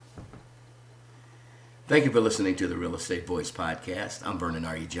Thank you for listening to the Real Estate Voice podcast. I'm Vernon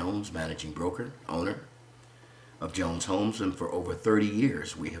R.E. Jones, managing broker, owner of Jones Homes, and for over 30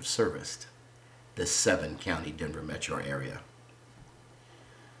 years we have serviced the 7-county Denver metro area.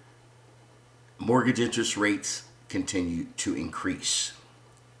 Mortgage interest rates continue to increase.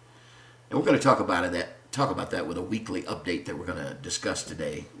 And we're going to talk about that with a weekly update that we're going to discuss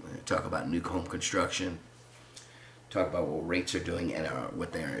today. We're going to talk about new home construction, talk about what rates are doing and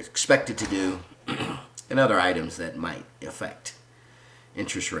what they're expected to do, and other items that might affect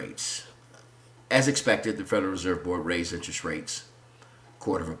interest rates. As expected, the Federal Reserve Board raised interest rates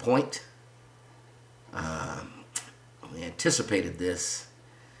 1/4 point. We anticipated this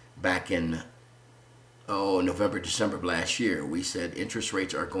back in November, December of last year. We said interest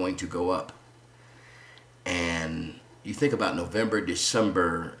rates are going to go up. And you think about November,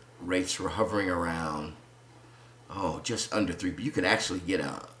 December, rates were hovering around just under 3%. You could actually get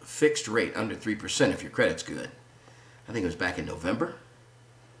a fixed rate under 3% if your credit's good. I think it was back in November.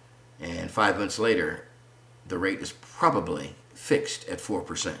 And 5 months later, the rate is probably fixed at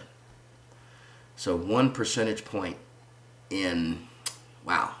 4%. So 1 percentage point in,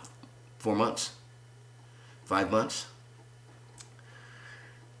 4 months, 5 months.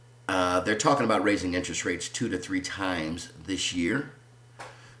 They're talking about raising interest rates 2 to 3 times this year.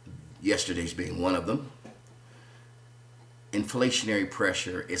 Yesterday's being one of them. Inflationary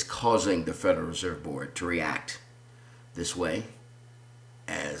pressure is causing the Federal Reserve Board to react this way,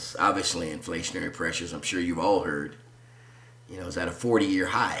 as obviously inflationary pressures, I'm sure you've all heard, is at a 40-year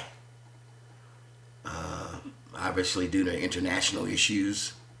high. Obviously due to international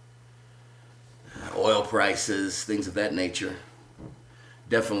issues, oil prices, things of that nature,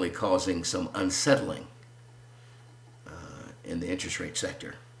 definitely causing some unsettling in the interest rate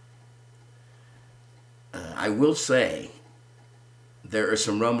sector. I will say there are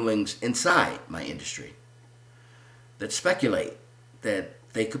some rumblings inside my industry that speculate that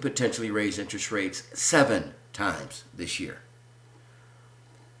they could potentially raise interest rates 7 times this year.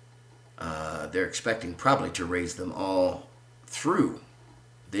 They're expecting probably to raise them all through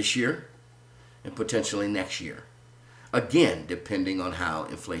this year and potentially next year. Again, depending on how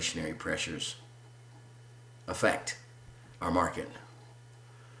inflationary pressures affect our market.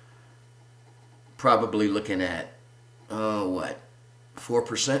 Probably looking at,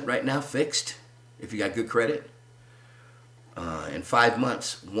 4% right now fixed, if you got good credit. In 5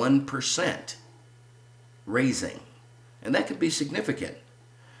 months, 1% raising. And that could be significant.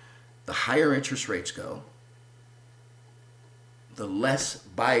 The higher interest rates go, the less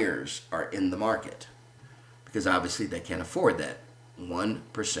buyers are in the market, because obviously they can't afford that 1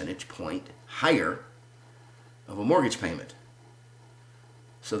 percentage point higher of a mortgage payment.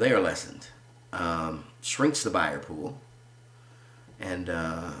 So they are lessened. Shrinks the buyer pool, and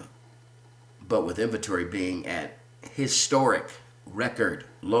but with inventory being at historic record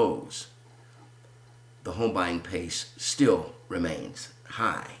lows, the home buying pace still remains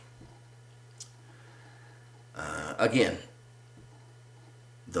high. Again,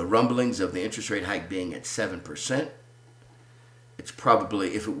 the rumblings of the interest rate hike being at 7%, it's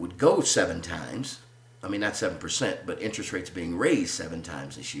probably, if it would go 7 times, not 7%, but interest rates being raised 7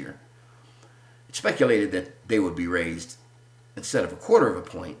 times this year, it's speculated that they would be raised, instead of 1/4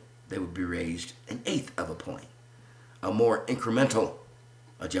 point, they would be raised 1/8 point. A more incremental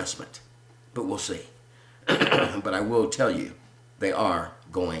adjustment, but we'll see. But I will tell you, they are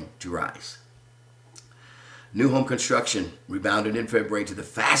going to rise. New home construction rebounded in February to the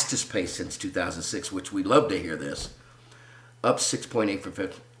fastest pace since 2006, which we love to hear this, up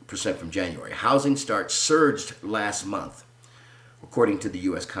 6.8% from January. Housing starts surged last month, according to the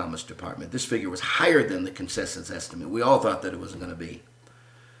U.S. Commerce Department. This figure was higher than the consensus estimate. We all thought that it wasn't going to be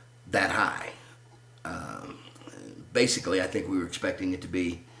that high. Basically, I think we were expecting it to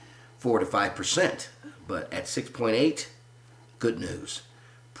be 4 to 5%, but at 6.8, good news.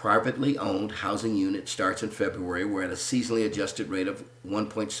 Privately owned housing unit starts in February. We're at a seasonally adjusted rate of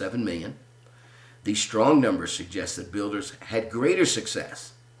 1.7 million. These strong numbers suggest that builders had greater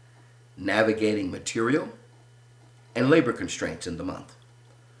success navigating material and labor constraints in the month.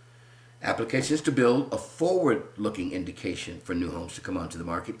 Applications to build, a forward-looking indication for new homes to come onto the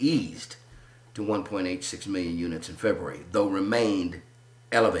market, eased to 1.86 million units in February, though remained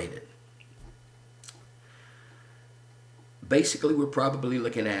elevated. Basically, we're probably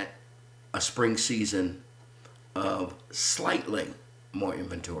looking at a spring season of slightly more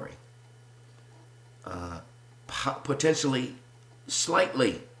inventory, potentially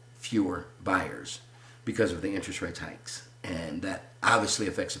slightly fewer buyers because of the interest rate hikes, and that obviously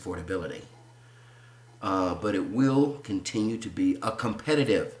affects affordability. But it will continue to be a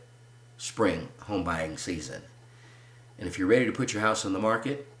competitive spring home buying season. And if you're ready to put your house on the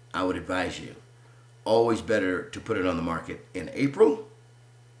market, I would advise you, always better to put it on the market in April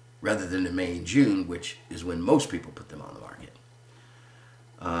rather than in May and June, which is when most people put them on the market,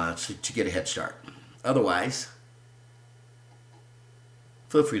 to get a head start. Otherwise,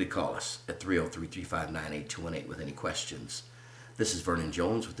 feel free to call us at 303-359-8218 with any questions. This is Vernon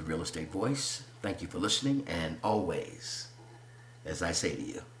Jones with the Real Estate Voice. Thank you for listening, and always, as I say to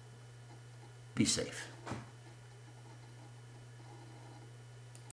you, be safe.